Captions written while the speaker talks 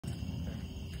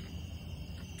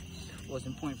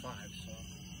wasn't 0.5,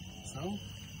 so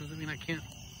doesn't mean I can't.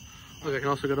 Look, I can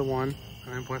also go to 1,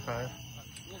 9.5.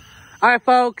 All right,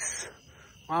 folks.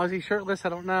 Why was he shirtless? I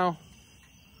don't know.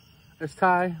 There's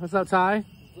Ty. What's up, Ty?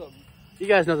 What's up? You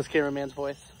guys know this cameraman's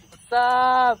voice. What's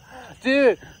up?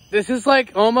 Dude, this is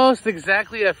like almost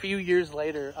exactly a few years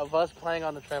later of us playing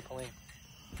on the trampoline.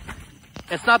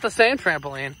 It's not the same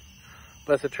trampoline,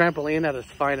 but it's a trampoline at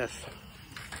its finest.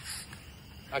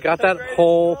 I got that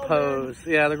whole pose.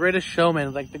 Yeah, the greatest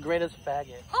showman, like the greatest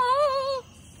faggot.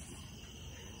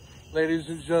 Ladies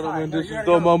and gentlemen, this is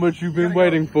the moment you've been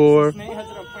waiting for. Since Nate has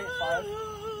it on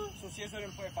 0.5, since he has it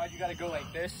on 0.5, you gotta go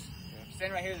like this.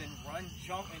 Stand right here, then run,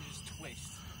 jump, and just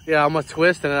twist. Yeah, I'm gonna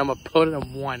twist and then I'm gonna put it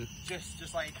in 1.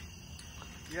 Just like,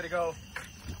 you gotta go.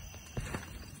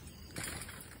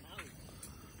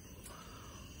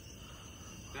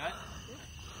 That?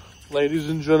 Ladies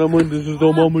and gentlemen, this is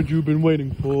the moment you've been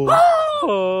waiting for.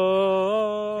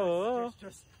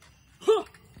 Just.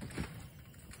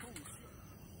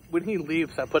 When he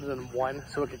leaves, I put it in 1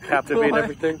 so it could captivate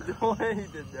everything. The way he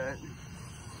did that.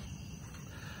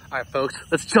 All right, folks,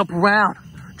 let's jump around.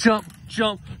 Jump,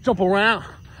 jump, jump around.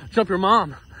 Jump your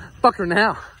mom. Fuck her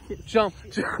now. Jump,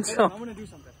 jump, jump. I'm gonna do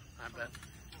something. I bet.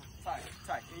 Ty,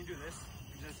 can you do this?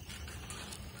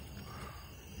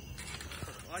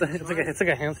 It's like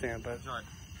a handstand, but. But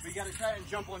you gotta try and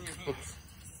jump on your hands.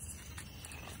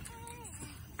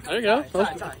 There you go.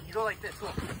 Ty, you go like this.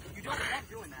 Look, you don't like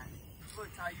doing that. Look,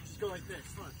 Ty, you just go like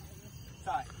this. Look,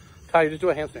 Ty. Ty, you just do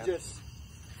a handstand. Just.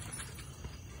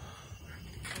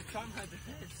 I'm trying to this.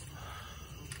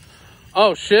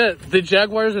 Oh shit! The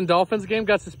Jaguars and Dolphins game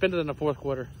got suspended in the 4th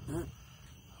quarter.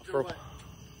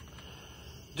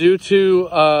 Due to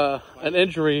an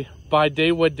injury by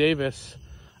Dawood Davis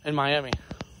in Miami.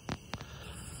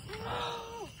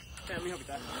 Okay, let me help you,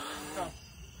 Ty. Go.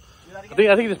 Do that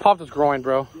again. I think he just popped his groin,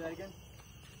 bro. Do that again.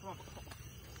 Come on.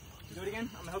 Do it again.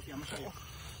 I'm gonna help you. I'm gonna show you.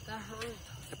 That hurt.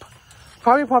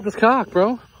 Probably popped his cock,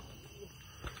 bro.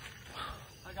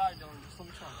 I got it, Dylan. Just let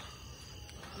me try.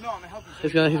 No, I'm gonna help you.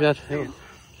 He's got. Ready?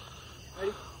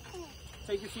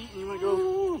 Take your feet and you wanna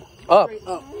go Up.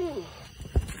 Up.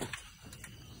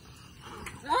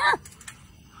 Ah!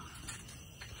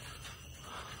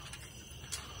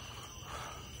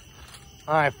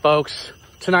 All right, folks.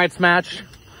 Tonight's match.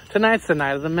 Tonight's the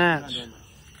night of the match.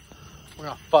 We're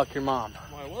gonna fuck your mom.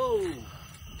 Whoa.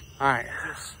 All right.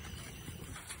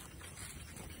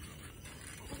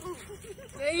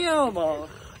 Damn.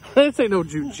 This ain't no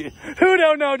jujitsu. Who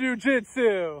don't know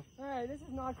jujitsu? Hey, this is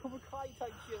not Cobra Kai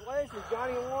type shit. What is this?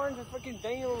 Johnny Orange and freaking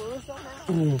Daniel LaRusso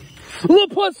now?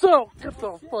 Look what's up! Get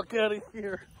the fuck out of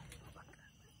here.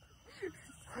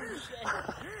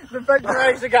 The fact that I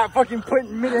actually got fucking put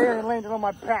in midair and landed on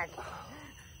my back.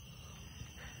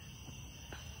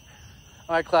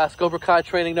 All right, class. Cobra Kai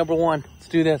training number 1. Let's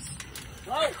do this.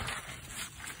 Whoa.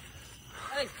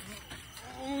 Hey.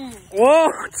 Whoa,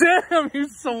 damn, you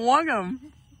swung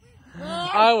him.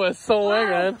 I was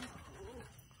swinging.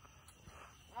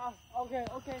 Okay.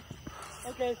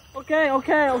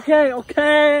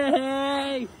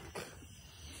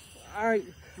 All right.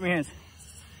 Give me your hands.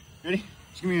 Ready?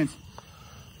 Just give me your hands.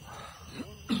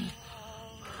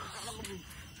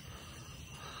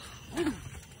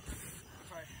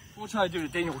 We'll try to do the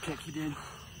Daniel kick he did.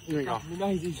 Here we go. The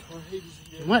 90s or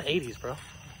 80s. What 80s, bro?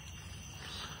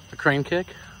 The crane kick.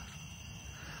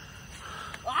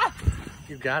 Ah!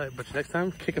 You got it, but next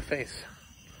time, kick a face.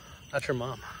 That's your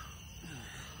mom.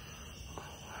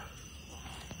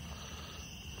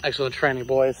 Excellent training,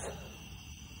 boys.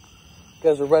 You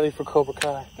guys are ready for Cobra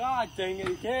Kai. God dang it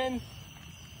again.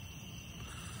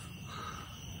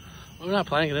 Well, we're not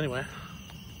playing it anyway.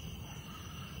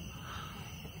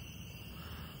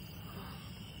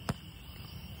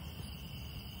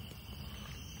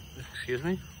 Excuse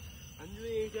me? I'm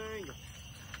doing anything.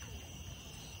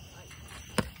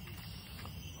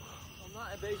 I'm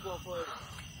not a baseball player.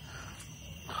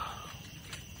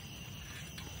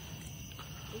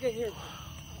 Look at here.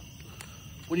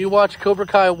 When you watch Cobra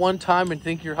Kai one time and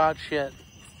think you're hot shit.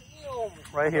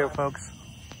 Right here, folks.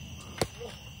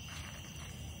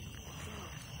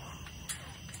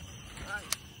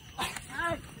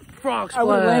 Frog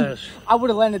splash. I would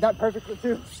have landed that perfectly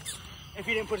too. If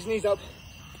he didn't put his knees up.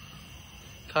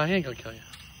 Ty, he ain't gonna kill you.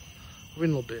 We're a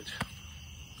little bitch.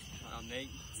 Nate,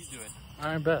 you do it.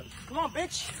 I bet. Come on,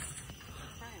 bitch.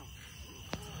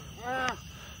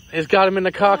 He's got him in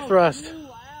the cock thrust.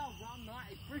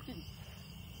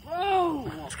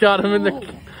 It's got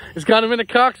him in the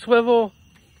cock swivel.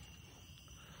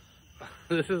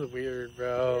 This is weird,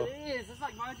 bro. It is. It's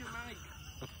like Magic Mike.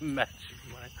 Magic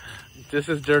Mike. This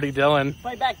is Dirty Dylan.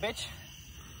 Fight back, bitch.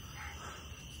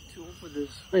 for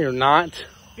this. No, you're not.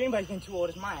 If anybody's getting too old,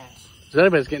 it's my ass. If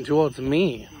anybody's getting too old, it's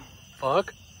me.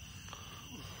 Fuck.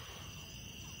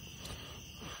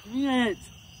 Shit.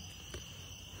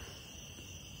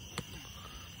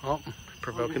 Oh,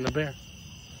 provoking the bear.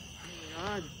 Oh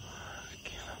my God.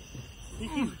 He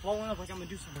keeps blowing up like I'm gonna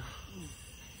do something.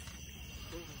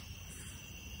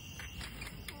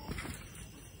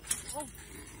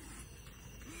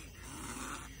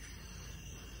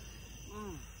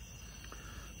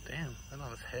 Damn, right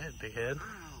on his head, big head.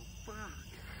 Oh, fuck.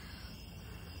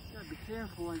 You gotta be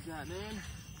careful like that,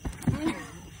 man.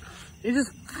 He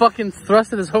just fucking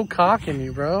thrusted his whole cock in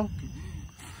you, bro.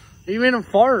 You made him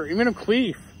fart. You made him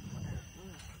queef.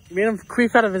 You made him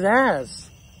queef out of his ass.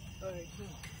 Okay, cool.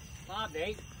 Bob,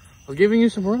 Nate. I was giving you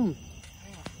some room.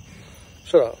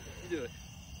 Shut up. You do it.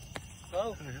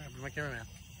 Go. My cameraman.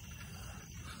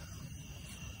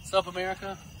 What's up,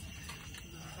 America?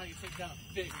 How you take down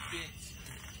a big bitch.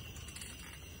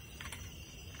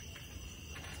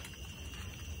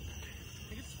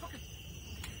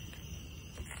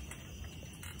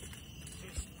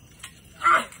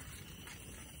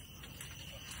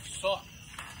 Suck.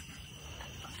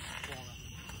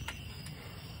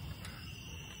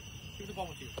 Give the ball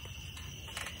with you.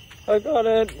 I got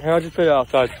it. Here, I'll just put it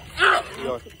outside.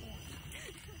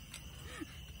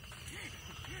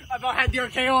 I about had the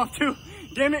arcade off too.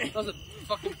 Damn it. That was a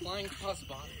fucking flying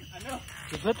crossbar. I know.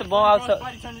 Just let the ball outside.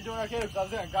 I turned into an arcade because I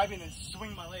was there and grab it and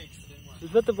swing my legs.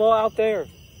 Just let the ball out there.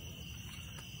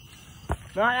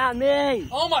 Not at me.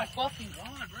 Oh my fucking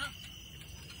god, bro.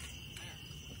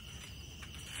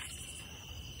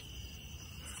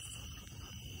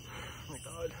 Oh my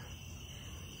God.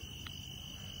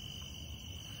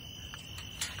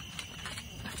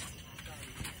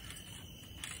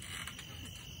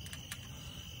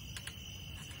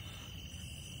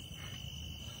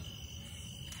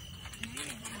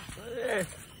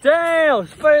 Damn!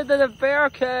 Straight to the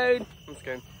barricade! I'm just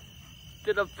kidding.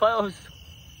 To the post.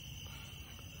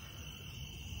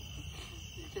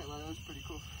 You can't lie, that was pretty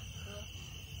cool.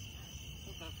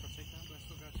 Not bad for a takedown, but I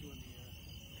still got you in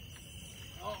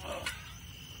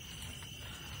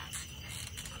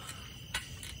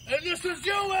the And this is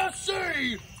UFC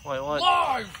Wait, what?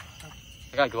 live!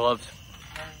 I got gloves.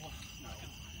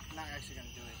 I'm not actually gonna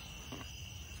do it.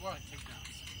 It's more like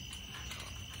takedowns.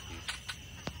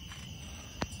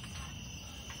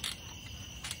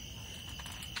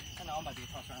 I know I'm about to be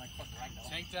tossed around like fucking ragdoll.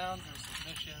 Takedowns or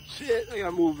submissions. Shit, I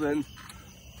gotta move then.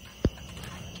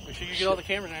 Make sure you get all the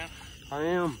cameras, man. I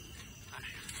am.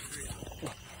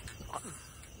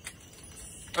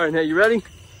 Alright, Nate, you ready?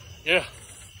 Yeah.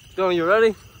 Dylan, you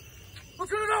ready?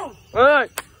 Let's go!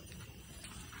 Alright.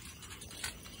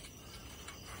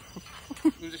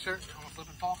 Move the shirt. I'm gonna flip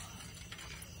and fall.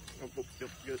 Yep,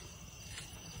 good.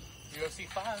 UFC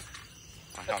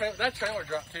 5. That trailer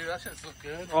dropped too. That shit's look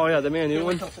good. Oh yeah, the man new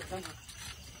one. September.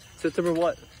 September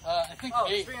what? I think Oh,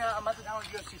 8th. speaking of, I'm about to download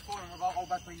UFC 4 and we're about all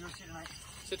about to play UFC tonight.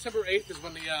 September 8th is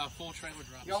when the full trailer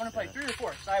drops. Y'all want to play 3 or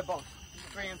 4? So I have both.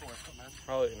 3 and 4.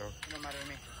 I'll let you know. It don't matter to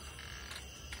me.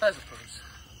 That's a pose.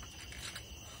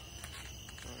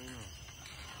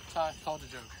 Ty called a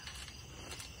joke.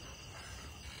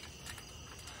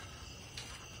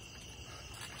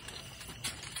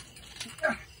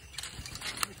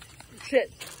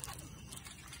 Shit.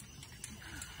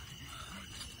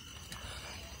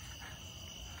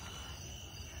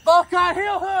 Buckeye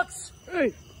heel hooks!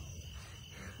 Hey.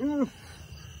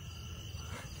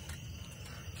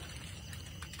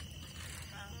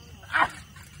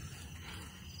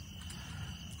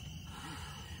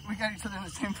 We got each other in the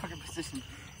same fucking position.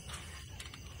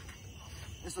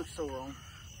 This looks so wrong.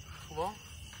 Well,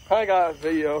 I got a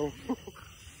video. if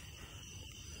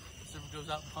it goes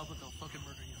out in public, I'll fucking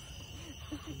murder you.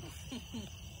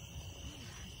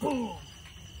 Boom!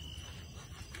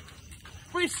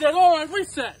 Reset, alright,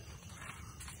 reset!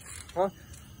 Huh?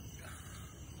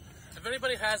 If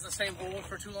anybody has the same hold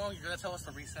for too long, you're gonna tell us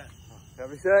to reset. Got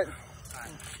me set?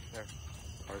 Alright. There.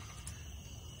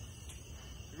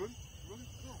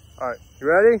 Alright, you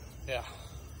ready? Yeah.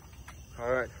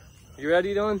 Alright. You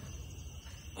ready, Dylan?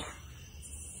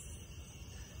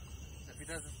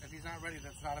 If he's not ready,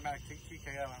 that's an automatic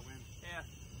TKO, I win. Yeah.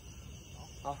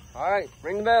 Oh, alright,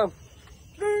 ring the bell.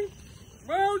 Ding!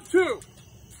 Round 2!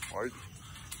 Alright.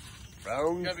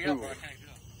 Round You gotta be 2. up or I can't do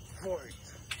it. Fight.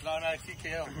 It's an automatic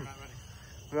TKO, we're not ready.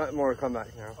 Not more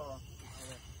comeback now. Hold on.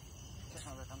 Catch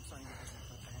my breath. I'm starting to get this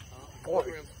for a second. Boy.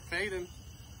 We're fading.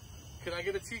 Can I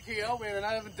get a TKO, man? And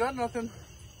I haven't done nothing.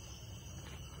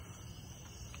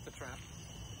 It's a trap.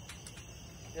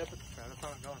 Yep, it's a trap. That's how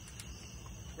I'm going.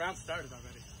 Round started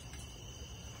already.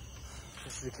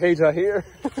 This is the cage right here.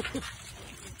 Looks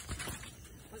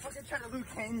like they're trying to Luke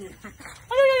hang you.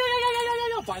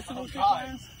 Bicycle kick, God.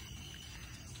 man.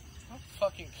 Don't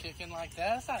fucking kicking like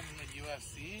that. That's not in the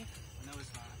UFC. No,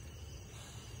 it's not.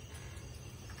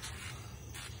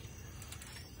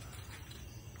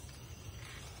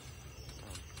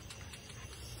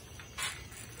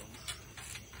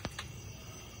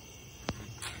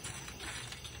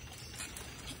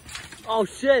 Oh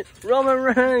shit, Roman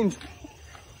Reigns.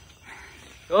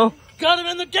 Oh, Got him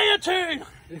in the guillotine!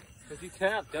 does he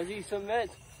tap? Does he submit?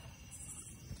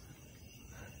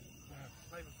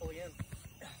 Not even fully in.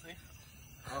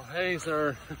 Oh, hey,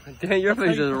 sir. Damn, your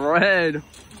face is red.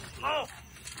 Oh!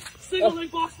 Single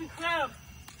leg Boston Crab!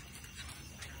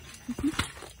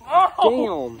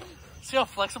 Oh! Damn. See how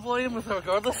flexible I am with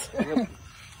regardless?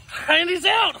 And he's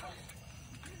out!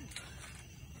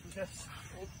 Yes.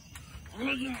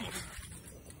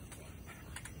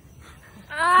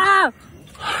 Ah!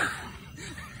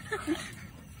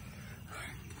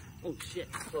 Oh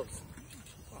shit, close.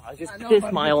 Oh, I just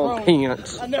pissed my own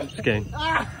pants. I'm just kidding.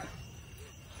 Ah!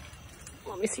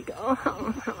 Let me see. Go.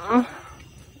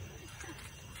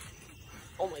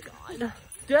 Oh my god.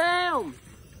 Damn!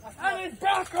 And he's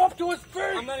back up to his feet!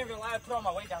 I'm not even allowed to put all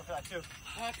my weight down for that too.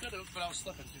 I could have, but I was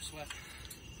slipping through sweat.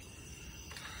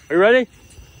 Are you ready?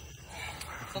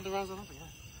 Something rounds it up again.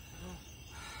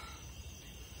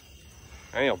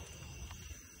 Damn.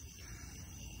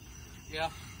 Yeah.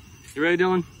 You ready,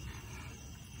 Dylan?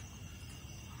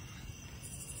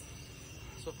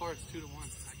 So far it's 2-1. I got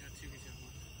 2, he's got 1.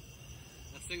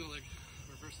 That single leg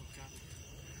reversal got me.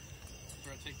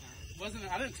 For a takedown.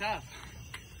 I didn't tap.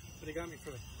 But he got me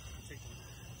for the takedown.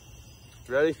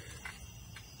 You ready?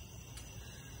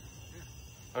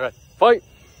 Yeah. Alright, fight!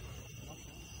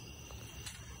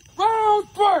 Round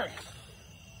 3!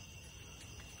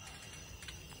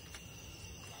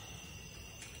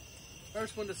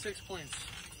 First one to 6 points.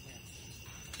 Yeah.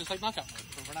 Just like knockout mode,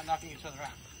 but we're not knocking each other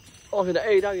out. Oh, the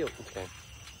AW. Okay.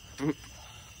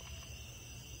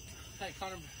 Hey,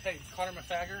 Conor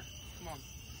McFagger, come on.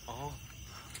 Oh.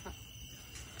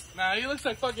 Nah, he looks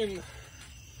like fucking... You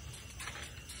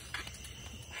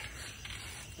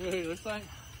know who he looks like?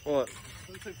 What?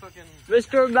 He looks like fucking...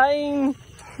 Mr. Bang!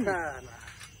 Nah.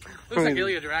 Looks like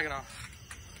Ilya Dragunov.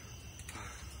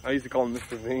 I used to call him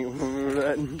Mr. Bang. Remember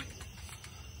that?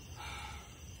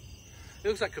 He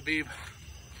looks like Khabib.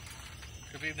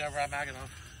 Khabib never had Maganov.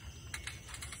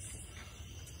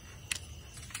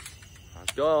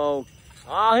 Let's go.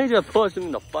 Ah, he just pushed him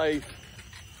in the face.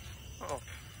 Oh.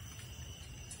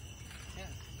 Yeah,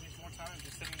 needs more time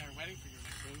just sitting there waiting for your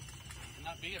next move and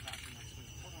not be about your next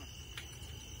move.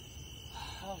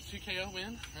 Hold on. Oh, 2KO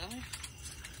win? Really?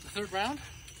 The third round?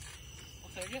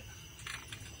 I'll take it.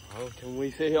 Oh, can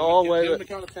we see all the way? Give him the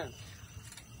count of 10.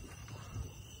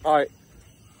 Alright.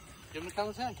 Give him the count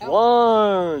of 10. Count.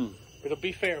 1, It'll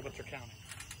be fair, but you're counting.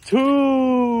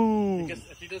 2, Because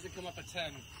if he doesn't come up at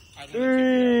 10, I lose.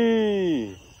 3,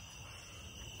 He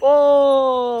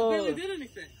 4, barely did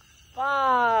anything.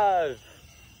 5,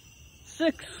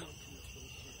 6,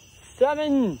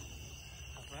 7,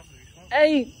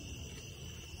 8,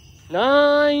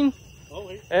 9, Oh,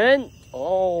 wait. and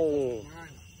oh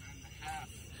 9.5.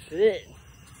 shit.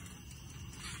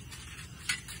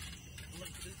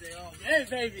 Hey,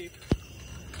 baby.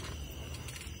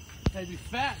 Baby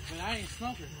fat, but I ain't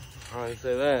smoking. I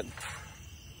say that.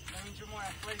 That means you're more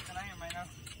athletic than I am right now.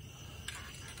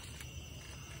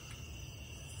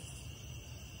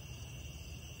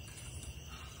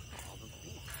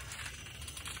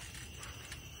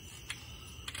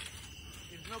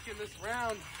 He's milking this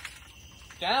round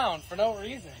down for no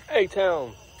reason.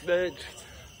 A-Town, bitch.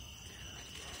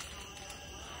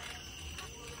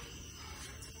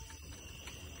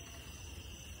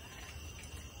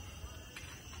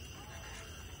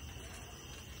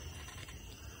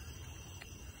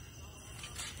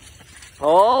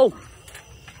 Oh!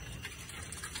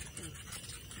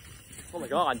 Oh my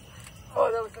god.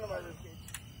 Oh, that was into my rib cage.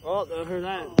 Oh, I heard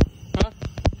that. Huh?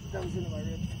 That was into my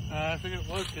rib. I figured it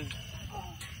was because.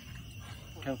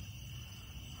 Go.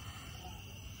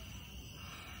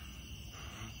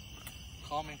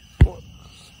 Call me.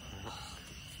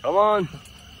 Come on.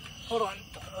 Hold on.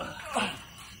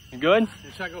 You good? I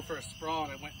tried to go for a sprawl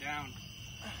and it went down.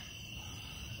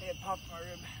 It popped my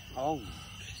rib. Oh.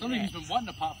 Something he's been wanting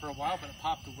to pop for a while, but it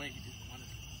popped the way he didn't want it.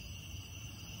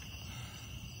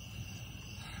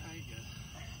 There you go.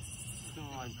 Come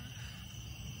on.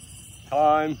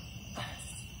 Time.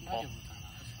 I'll give him time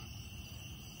out.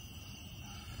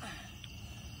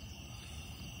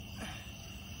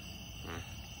 That's fine.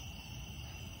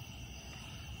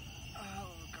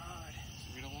 Oh, God.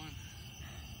 3-1.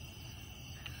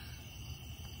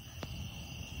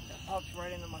 popped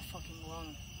right into my fucking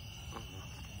lung.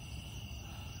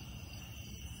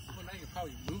 Well, now you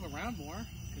probably move around more,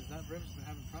 because that rib's been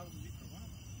having problems with you for a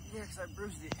while. Yeah, because I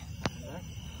bruised it.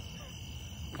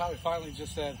 Probably finally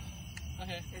just said,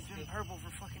 okay. It's been purple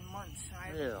for fucking months.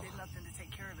 I did nothing to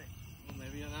take care of it. Well,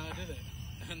 maybe now I did it.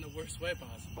 In the worst way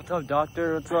possible. What's up,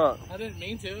 doctor? What's up? I didn't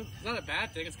mean to. It's not a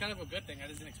bad thing. It's kind of a good thing. I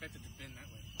just didn't expect it to bend that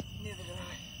way. Neither did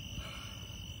I.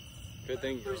 Good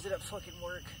thing. I bruised it at fucking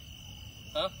work.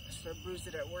 Huh? I bruised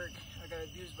it at work. I got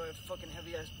abused by a fucking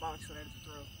heavy ass box that I had to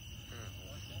throw.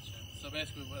 Gotcha. So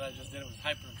basically what I just did was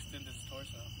hyperextend his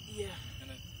torso. Yeah.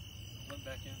 And it went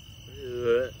back in.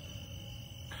 Yeah.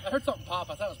 I heard something pop.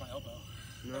 I thought it was my elbow.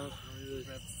 No. You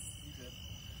good.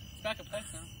 It's back in place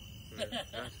now.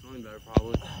 That's feeling better,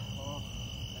 probably. Oh,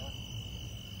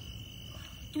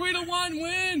 yeah. 3-1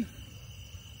 win!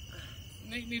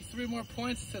 Nate needs 3 more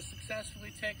points to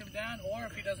successfully take him down, or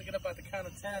if he doesn't get up at the count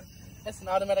of 10, it's an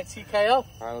automatic TKO.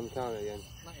 Alright, let me count it again.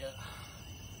 Not yet.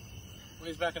 Well,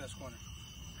 he's back in this corner.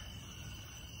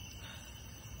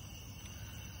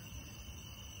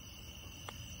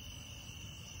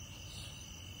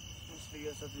 This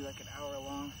video's will be like an hour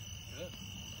long. Good.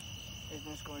 And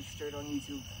it's going straight on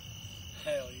YouTube.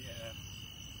 Hell yeah.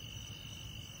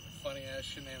 Funny ass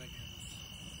shenanigans.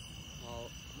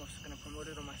 Well, I'm also gonna promote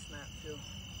it on my Snap too.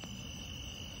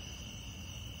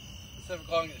 Instead of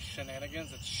calling it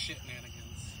shenanigans, it's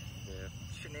shitnanigans. Yeah.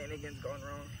 Shenanigans gone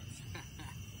wrong.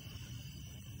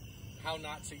 How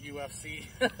not to UFC.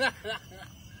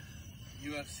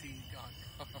 UFC gone.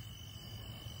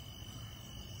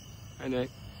 Hi, Nick.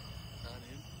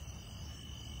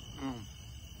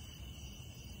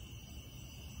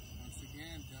 Once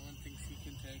again, Dylan thinks he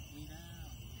can take me down.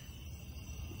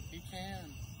 He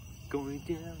can. Going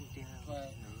down.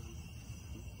 But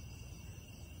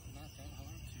not that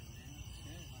hard to, man.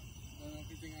 Shit. I've done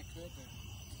everything I could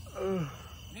there.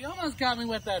 He almost got me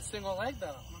with that single leg though.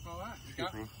 I'm not gonna lie. He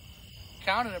got me.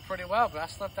 Counted it pretty well, but I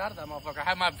slipped out of that motherfucker.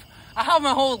 I had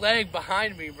my whole leg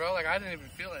behind me, bro. Like I didn't even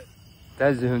feel it.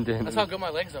 That zoomed in. That's how good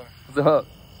my legs are. What's up?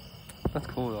 That's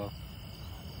cool though.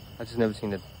 I just never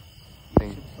seen the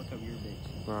thing. Fuck up your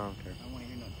bitch. I don't care. I want to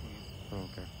hear nothing from you. I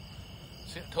don't care.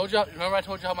 See, remember I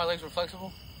told you how my legs were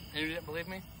flexible? And you didn't believe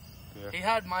me? Yeah. He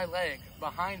had my leg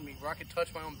behind me where I could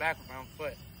touch my own back with my own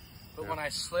foot. But when I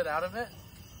slid out of it,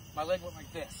 my leg went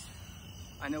like this.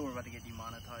 I know we're about to get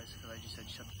demonetized because I just said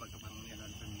shut the fuck up. I don't hear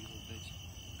nothing from you, little bitch.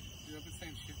 Dude, I've been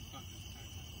saying shit and fuck this entire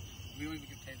time. We don't even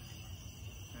get paid anymore.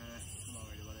 I'm not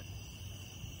worried about it.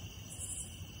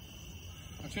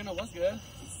 Our channel was good.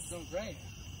 It's doing great.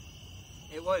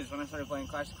 It was when I started playing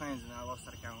Clash of Clans and I lost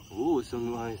that account. Ooh,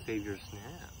 someone want to save your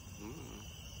snap.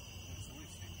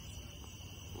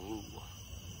 Ooh.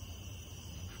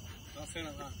 Don't say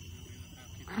that loud.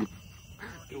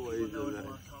 People know what we're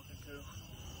talking to.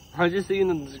 I was just seeing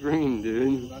on the screen,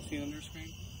 dude. Did I see it on your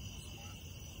screen?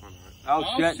 Oh,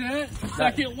 shit.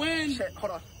 Second wind! Shit,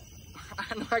 hold on.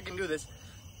 I know I can do this.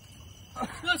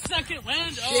 The second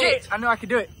wind! Shit! I know I can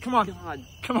do it. Come on. God.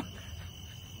 Come on.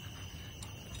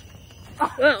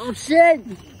 Oh, shit!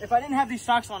 If I didn't have these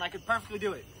socks on, I could perfectly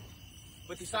do it.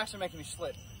 But these socks are making me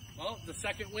slip. Well, the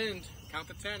second wind. Count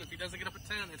to 10. If he doesn't get up at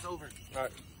 10, it's over.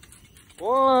 Alright.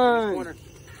 1,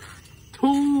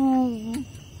 2,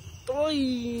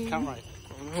 3. Count right.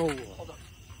 Oh. Hold on.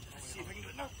 Let's see if I can do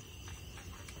it now.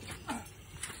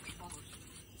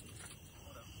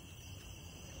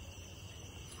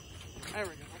 There we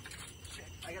go. Shit,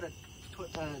 I gotta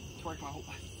twerk my whole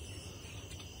body.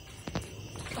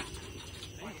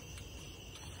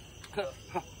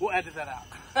 We'll edit that out.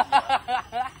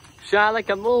 Shine like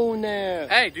a moon there.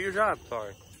 Hey, do your job.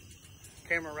 Sorry.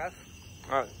 Camera ref.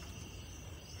 Alright.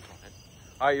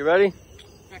 Alright, you ready?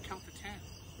 I count to 10.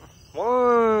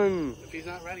 1, If he's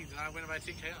not ready, then I win by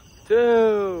TKO.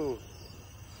 2,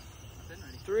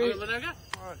 3. Okay, let it go.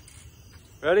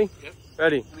 Ready? Yep.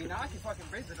 Ready. I mean, now I can fucking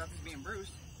breathe without this being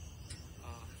bruised.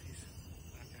 Oh, he's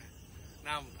okay.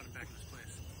 Now I'm gonna put him back in his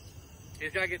place.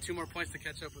 He's gotta get 2 more points to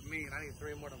catch up with me, and I need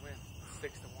 3 more to win.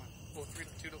 6 to 1. Well,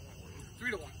 2 to 1.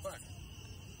 3 to 1. Fuck.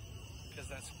 Because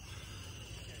that's.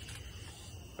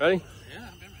 Ready? Yeah,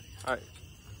 I've been ready. Alright.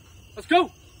 Let's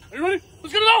go. Are you ready?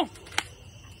 Let's get it on.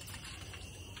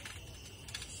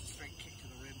 Straight kick to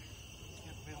the rib.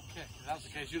 Yeah, we don't kick. If that was the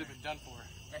case, you'd have been done for.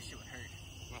 That shit would hurt.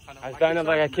 I found out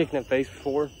like I kicked in the face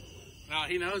before. No,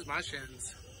 he knows my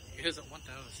shins. He doesn't want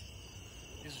those.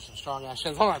 These are some strong ass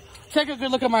shins. Hold on. Take a good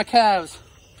look at my calves.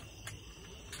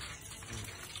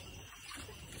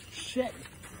 Shit.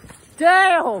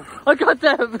 Damn! I got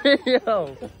that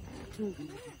video!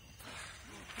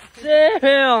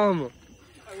 Damn!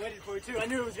 I waited for it too. I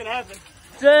knew it was gonna happen.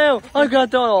 Damn, I got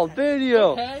that on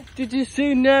video. Okay. Did you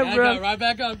see that, I bro? got right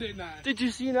back up, didn't I? Did you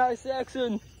see that,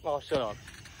 Saxon? Oh, shut up.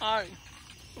 Alright.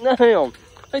 Damn,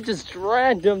 I just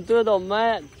dragged him through the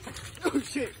mat. Oh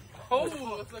shit. Oh,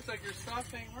 it looks like your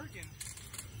stuff ain't working.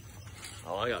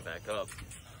 Oh, I got back up.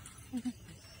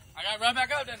 I got right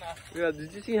back up, didn't I? Yeah,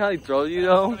 did you see how he throws you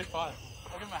though? Really fun.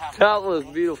 I'll give him a half. That was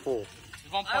beautiful.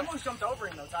 I almost jumped over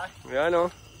him though, Ty. Yeah, I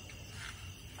know.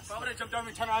 If I would have jumped over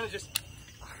and turned around and just,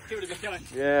 he would have been done.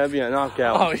 Yeah, it'd be a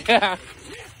knockout. Oh, yeah.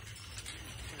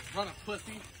 Run a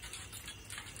pussy.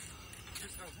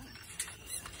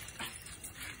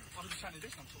 I'm just trying to do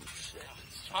something.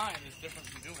 It's trying is different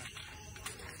from doing.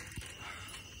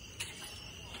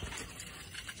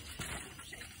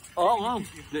 Oh,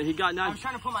 he got I'm that.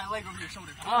 trying to put my leg over your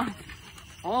shoulder.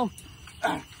 Oh.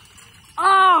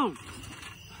 Oh.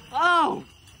 Oh.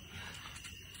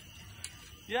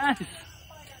 Yes.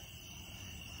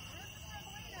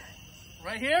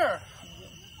 Right here.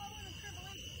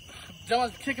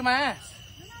 Dylan's kicking my ass.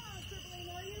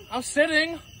 I'm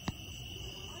sitting.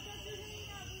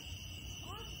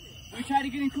 We tried to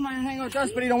get him to come out and hang out with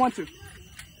us, but he don't want to.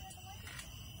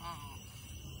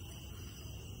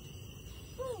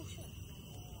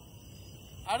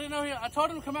 I didn't know I told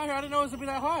him to come out here. I didn't know it was gonna be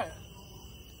that hot.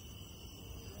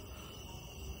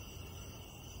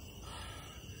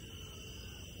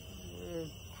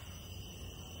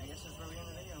 I guess that's where we end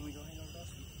the video and we go hang out with us.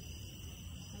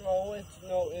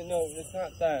 No, it's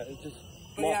not that. It's just.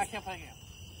 But yeah, I can't play again.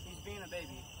 He's being a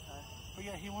baby. But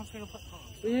yeah, he wants me to play.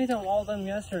 We ate all them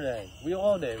yesterday. We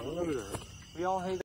all did. Remember that. We all hate.